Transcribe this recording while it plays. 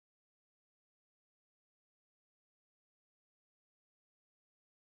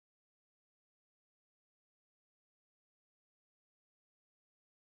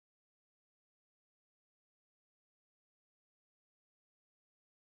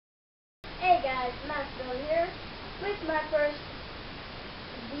guys, Matt here with my first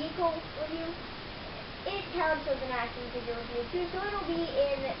vehicle review. It counts as an action figure review too, so it'll be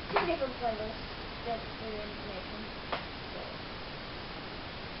in 2 different playlists, just for your information. So,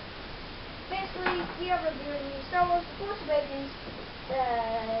 basically, we are reviewing the Star Wars The Force Awakens,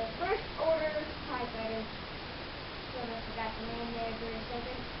 the First Order TIE Fighter. Don't know if I forgot the name there for a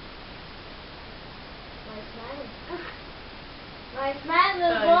second. Why smiling? Why smiling,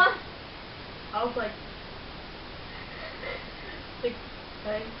 little boy? I was like, hey.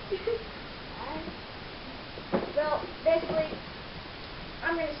 Well, basically,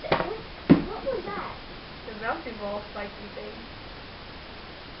 I'm gonna say, what was that? The bouncy ball spiky thing.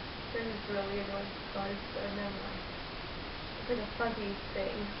 This is really annoying, guys, so never mind. It's like a fuzzy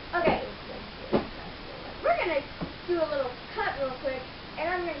thing. Okay. We're gonna do a little cut real quick, and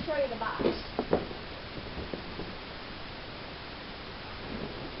I'm gonna show you the box.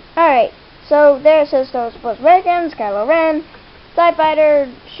 Alright, so there it says Star Wars Force Awakens, Kylo Ren, TIE Fighter,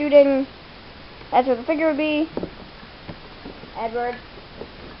 shooting, that's where the figure would be, Edward,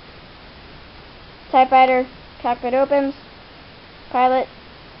 TIE Fighter, cockpit opens, pilot,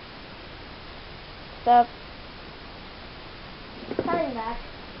 stuff, coming back.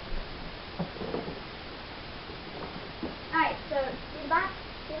 Alright, so, see the box,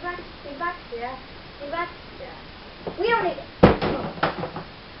 yeah, we don't need it.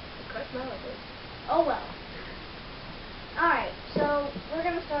 Oh well. Alright, so we're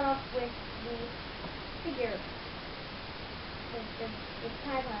going to start off with the figure. The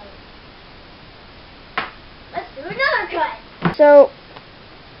TIE pilot. Let's do another cut! So,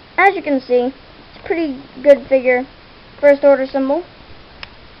 as you can see, it's a pretty good figure. First Order symbol.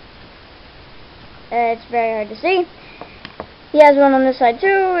 It's very hard to see. He has one on this side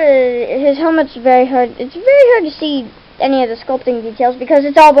too. His helmet's very hard. It's very hard to see any of the sculpting details because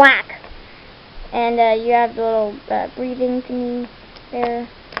it's all black. And you have the little breathing thingy there.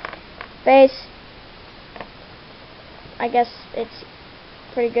 Face. I guess it's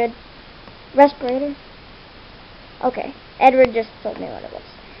pretty good. Respirator. Okay, Edward just told me what it was.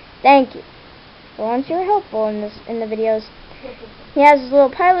 Thank you. For once you're helpful in the videos. He has his little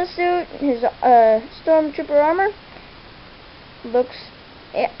pilot suit, his stormtrooper armor.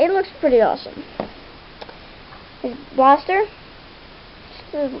 It looks pretty awesome. His blaster,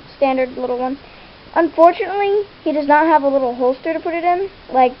 just a standard little one. Unfortunately, he does not have a little holster to put it in,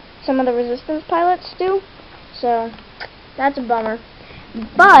 like some of the Resistance pilots do. So, that's a bummer.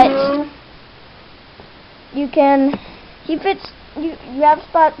 But, you have a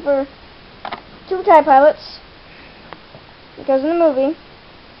spot for 2 TIE pilots, because in the movie,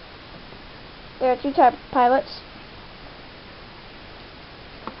 there are 2 TIE pilots.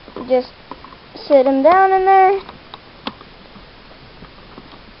 You just sit him down in there.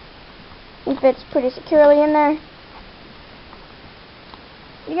 He fits pretty securely in there.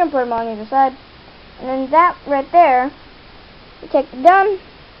 You can put him on either side. And then that right there, you take the gun,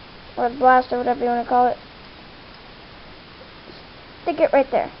 or the blaster, whatever you want to call it, stick it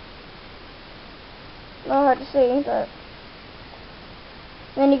right there. A little hard to see, but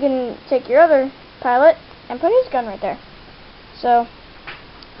then you can take your other pilot and put his gun right there. So,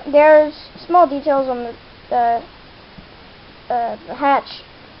 there's small details on the hatch.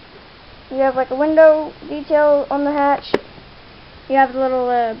 You have like a window detail on the hatch. You have the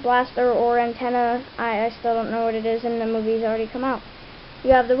little blaster or antenna. I still don't know what it is, and the movie's already come out.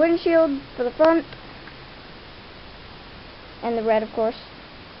 You have the windshield for the front, and the red, of course.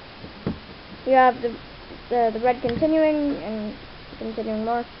 You have the red continuing and continuing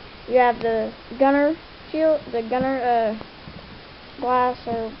more. You have the gunner shield, the gunner glass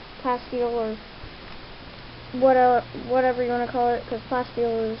or plasteel or whatever you want to call it, because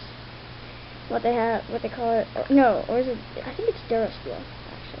plasteel is what they call it. No, or is it? I think it's Durasteel,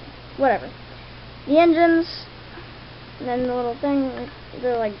 actually. Whatever. The engines, and then the little thing,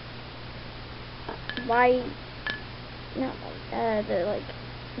 the like the like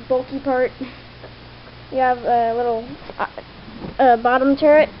bulky part. You have a little bottom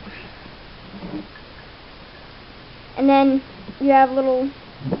turret, and then you have little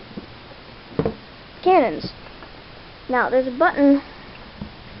cannons. Now there's a button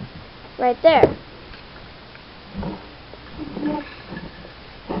right there.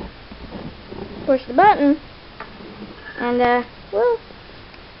 Push the button, and well,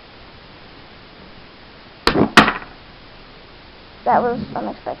 that was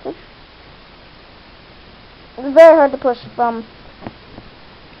unexpected. It was very hard to push from.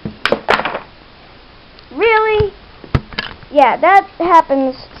 Really? Yeah, that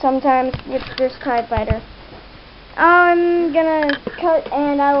happens sometimes with this TIE Fighter. I'm gonna cut,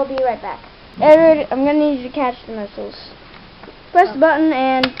 and I will be right back. Edward, I'm gonna need you to catch the missiles. Press the button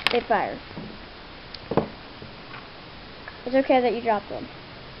and they fire. It's okay that you dropped them.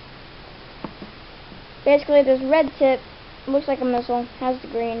 Basically, there's a red tip, looks like a missile, has the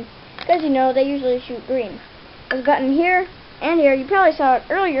green, because you know they usually shoot green. There's a button here and here. You probably saw it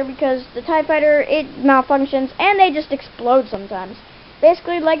earlier because the TIE Fighter, it malfunctions and they just explode sometimes.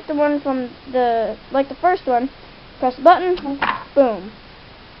 Basically, like the one from the first one, press the button, boom.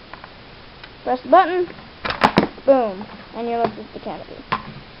 Press the button, boom, and you're left with the canopy.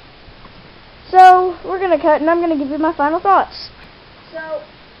 So, we're going to cut, and I'm going to give you my final thoughts. So,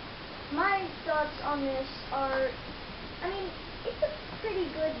 my thoughts on this are, I mean, it's a pretty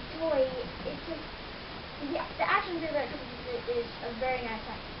good toy. It's just, yeah, the action figure is a very nice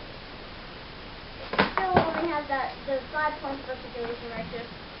thing. It still only has the 5 points of articulation, right? Just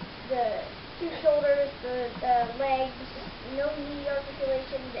the 2 shoulders, the legs, no knee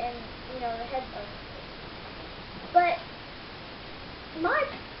articulation, and, you know, the head articulation. But,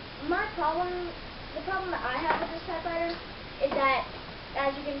 the problem that I have with this TIE Fighter is that,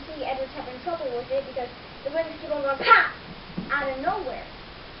 as you can see, Edward's having trouble with it because the wings keep on going POW! Out of nowhere.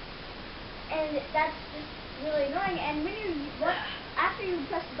 And that's just really annoying. And when after you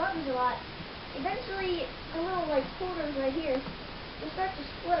press the buttons a lot, eventually the little quarters right here will start to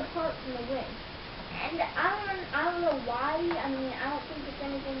split apart from the wing. And I don't know why. I mean, I don't think it's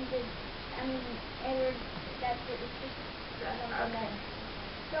anything to. I mean, Edward, that's it. It's just something that.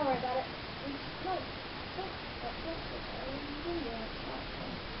 Don't worry about it.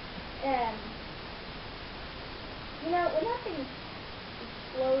 You know, when that thing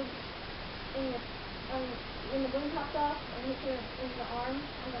explodes when the wing pops off and hits you in the arm,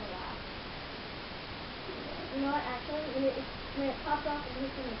 I'm gonna laugh. You know what? Actually, when it pops off and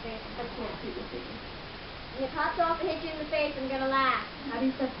hits you in the face, I can't see the thing. when it pops off and hits you in the face, I'm gonna laugh. How do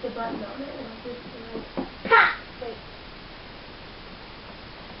you press the button on it? Ha! Wait.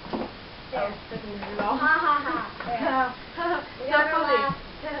 There. Oh, sticking it all. Ha ha ha. There. We got our laugh.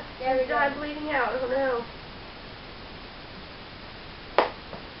 There we go. I'm bleeding out. Oh no.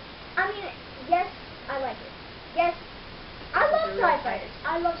 I mean, yes, I like it. Yes, I love TIE Fighters.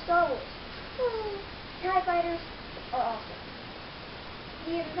 I love Star Wars. TIE Fighters are awesome.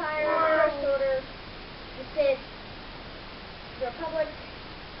 The Empire, the First Order, the Sith, the Republic,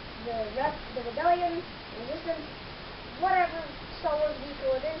 the Rebellion, Resistance, whatever Star Wars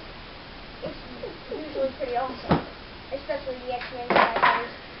vehicle it is, it's usually pretty awesome. Especially the X-Wing TIE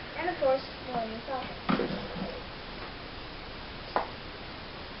Fighters, and of course, the Millennium Falcon.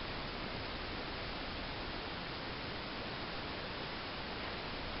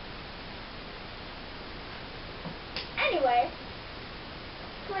 Anyway,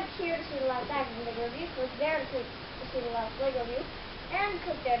 click here to see the last action figure review, click there to see the last Lego review, and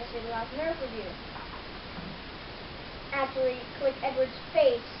click there to see the last Nerf review. Actually, click Edward's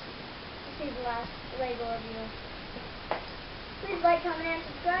face to see the last Lego review. Please like, comment, and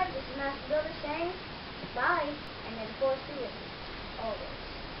subscribe. This is Master Builder saying bye, and may the force be with you always.